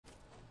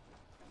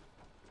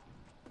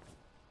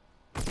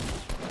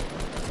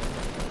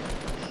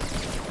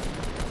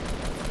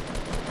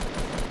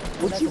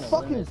Would you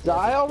fucking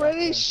die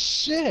already?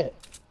 Shit!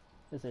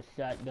 It's a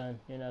shotgun.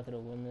 You're not gonna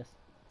win this.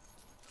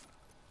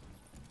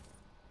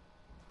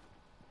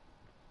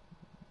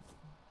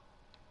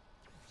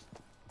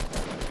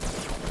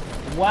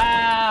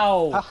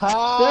 Wow! They're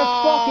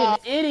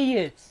fucking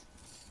idiots!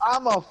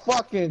 I'm a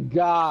fucking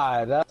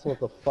god. That's what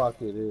the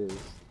fuck it is.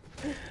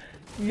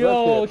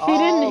 Yo, she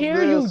didn't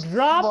hear you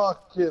drop?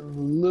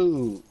 Fucking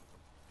loot.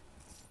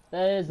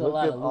 That is a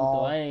lot of loot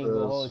though, I ain't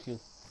gonna hold you.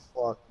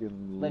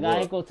 Fucking like, I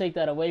ain't gonna take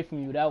that away from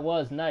you, that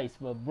was nice,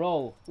 but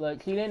bro,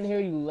 like, she didn't hear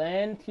you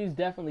land, she's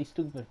definitely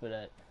stupid for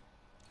that.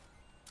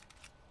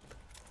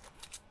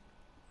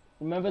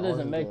 Remember there's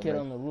a med kit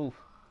on the roof.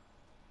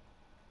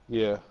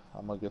 Yeah,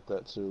 I'm gonna get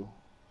that too.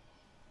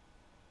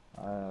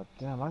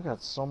 Damn, I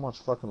got so much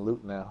fucking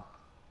loot now.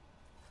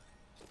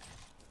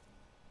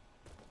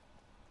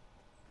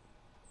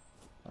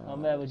 How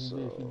mad would you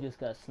be if you just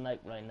got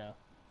sniped right now?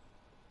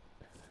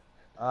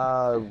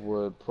 I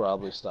would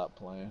probably stop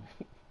playing.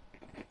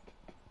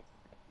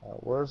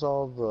 Where's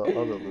all the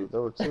other loot?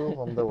 There were two of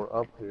them that were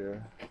up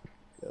here.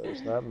 Yeah,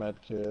 there's that med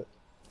kit.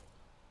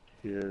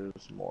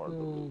 Here's more of the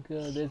loot. Oh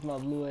god, there's my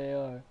blue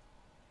AR.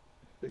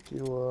 Pick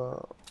you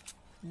up.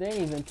 They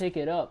didn't even pick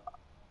it up.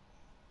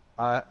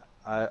 Oh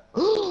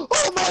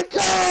my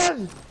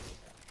god!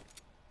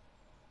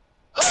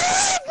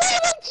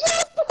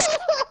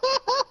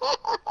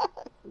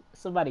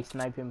 Somebody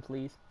snipe him,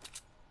 please.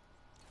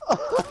 I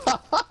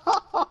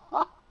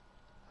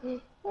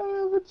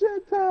have a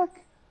jetpack.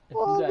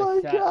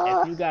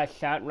 If you got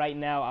shot right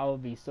now, I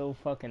would be so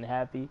fucking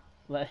happy.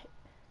 Like.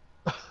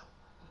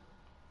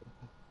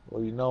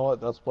 Well, you know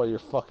what? That's why you're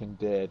fucking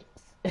dead.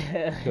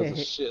 Because of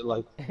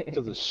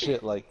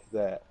shit like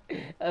that.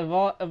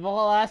 If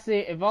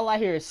all I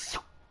hear is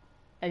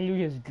and you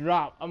just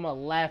drop, I'm gonna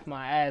laugh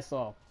my ass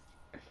off.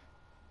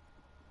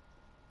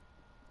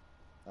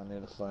 I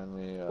need to find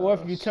me. Or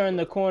if you turn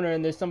the corner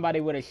and there's somebody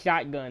with a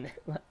shotgun.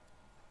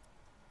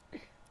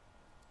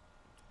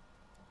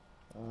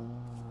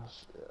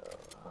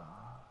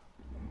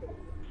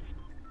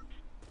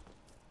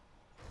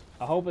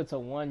 I hope it's a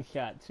one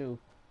shot too.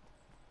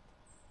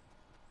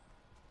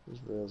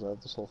 Just realized I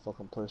have this whole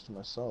fucking place to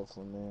myself.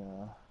 Let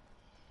me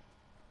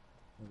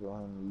go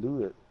ahead and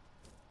loot it.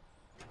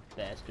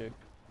 Bastard.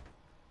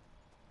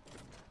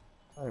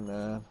 Hey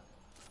man.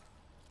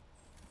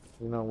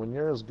 You know, when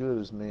you're as good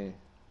as me,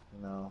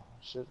 you know,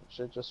 shit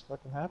just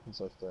fucking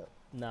happens like that.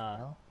 Nah. You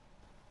know?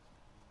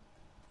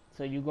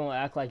 So you gonna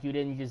act like you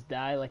didn't just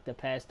die like the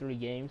past 3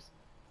 games?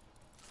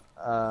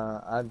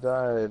 I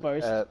died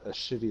First. at a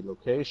shitty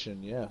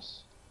location,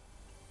 yes.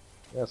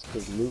 Yes,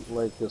 because Loot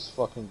Lake is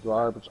fucking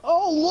garbage.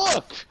 Oh,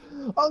 look!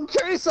 In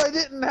case I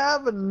didn't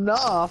have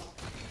enough!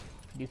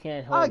 You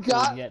can't hold 2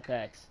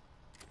 jetpacks.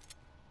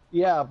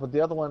 Yeah, but the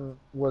other one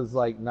was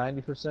like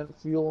 90%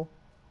 fuel.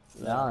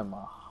 No. Now I'm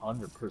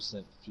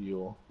 100%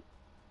 fuel.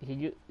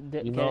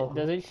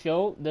 Does it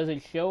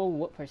show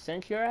what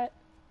percent you're at?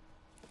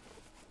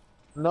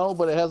 No,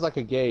 but it has like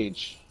a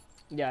gauge.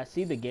 Yeah, I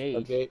see the gauge.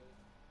 Okay.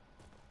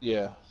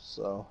 Yeah,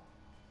 so.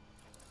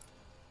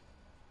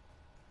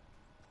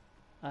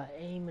 I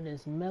aim at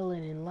his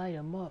melon and light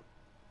him up,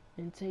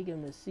 and take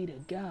him to see the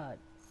God.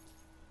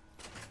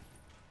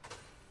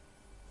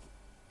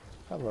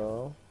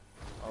 Hello.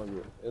 Oh,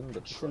 you're in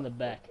the truck. It's in the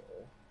back.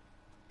 Okay.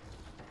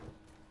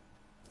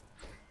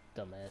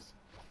 Dumbass.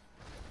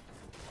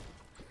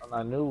 And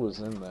I knew it was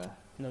in there.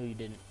 No, you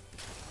didn't.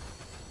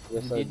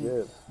 Yes, I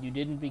did. You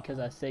didn't because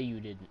I say you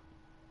didn't.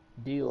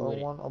 Deal with it.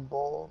 Do I want a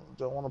bolt?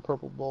 Do I want a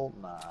purple bolt?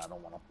 Nah, I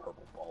don't want a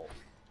purple bolt.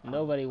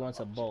 Nobody wants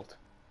a bolt.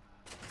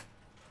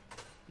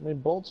 I mean,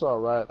 bolts are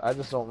alright. I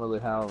just don't really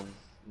have,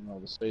 you know,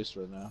 the space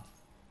right now.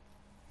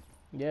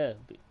 Yeah,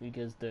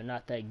 because they're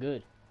not that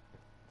good.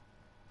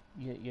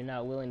 You're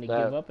not willing to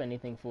give up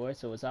anything for it,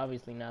 so it's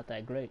obviously not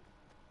that great.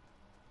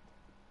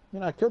 I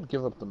mean, I could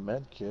give up the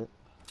med kit.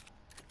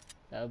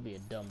 That would be a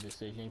dumb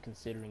decision,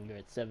 considering you're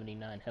at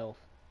 79 health.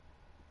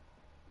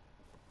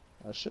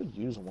 I should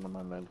use one of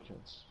my med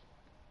kits.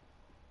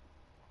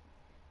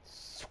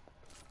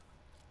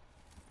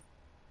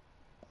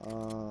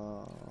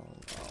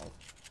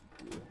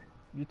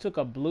 You took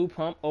a blue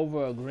pump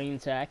over a green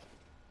tack.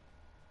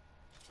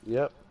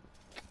 Yep.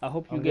 I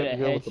hope you get a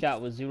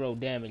headshot with 0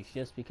 damage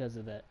just because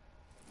of that.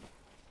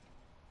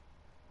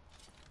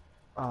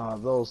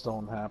 Those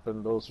don't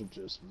happen. Those are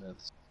just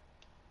myths.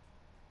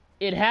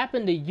 It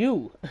happened to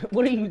you.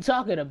 What are you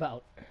talking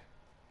about?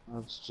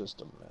 That's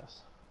just a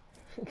myth.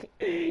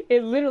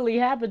 It literally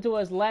happened to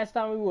us last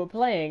time we were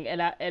playing,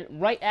 and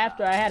right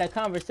after I had a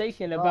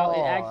conversation about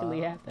it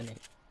actually happening.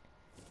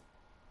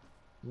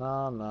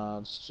 No,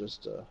 it's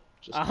just a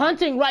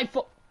hunting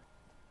rifle.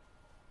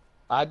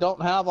 I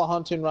don't have a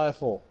hunting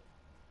rifle.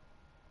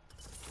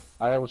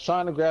 I was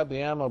trying to grab the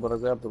ammo, but I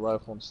grabbed the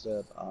rifle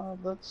instead.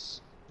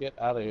 Let's get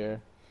out of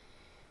here.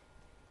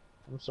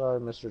 I'm sorry,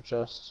 Mr.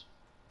 Chest.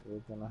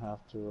 You're gonna have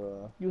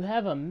to, You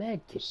have a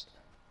med kit.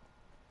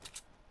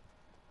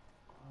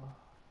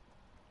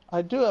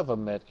 I do have a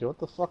med kit. What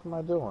the fuck am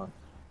I doing?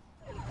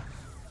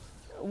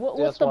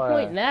 What's the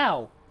point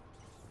now?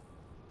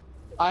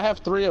 I have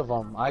 3 of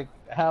them. I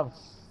have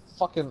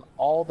fucking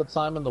all the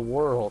time in the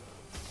world.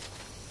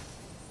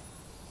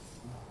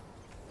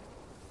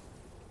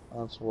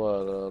 That's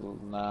what,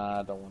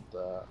 nah, I don't want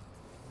that.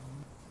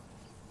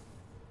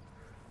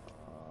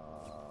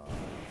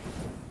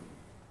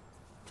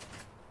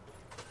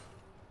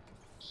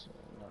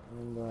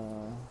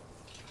 And,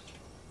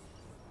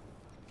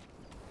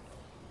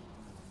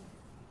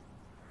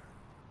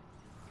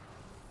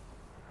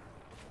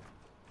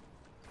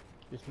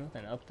 There's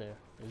nothing up there,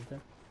 is there?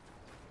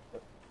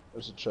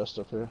 there's a chest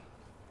up here.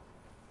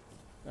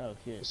 Oh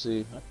shit.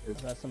 See, I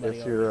thought if somebody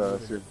you're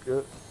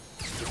good,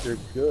 if you're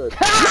good.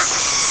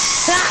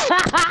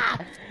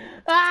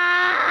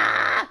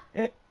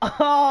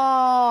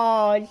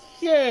 Oh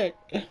shit!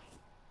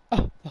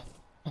 Oh!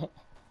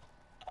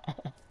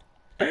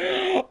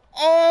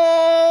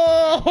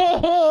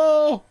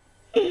 Oh!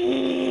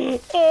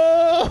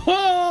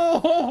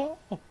 Oh!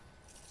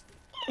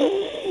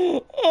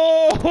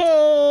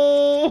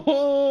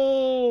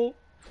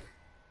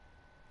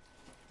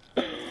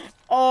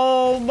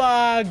 Oh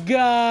my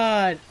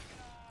god!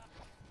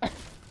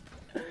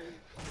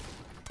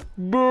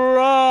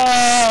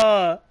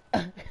 Bruh!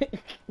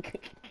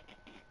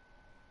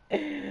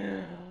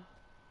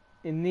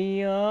 In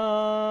the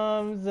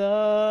arms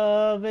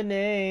of an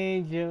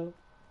angel,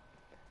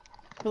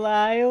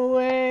 fly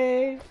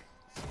away,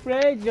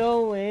 spread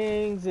your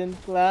wings and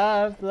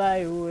fly, fly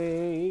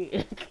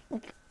away.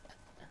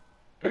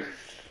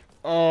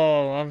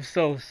 Oh, I'm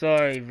so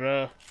sorry,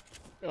 bro.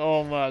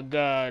 Oh my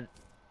god.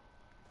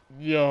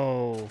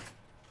 Yo.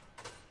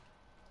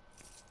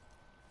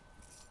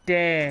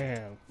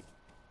 Damn.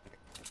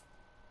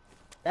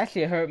 That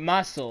shit hurt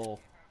my soul.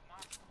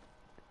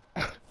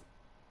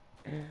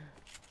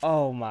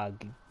 Oh my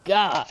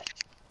god.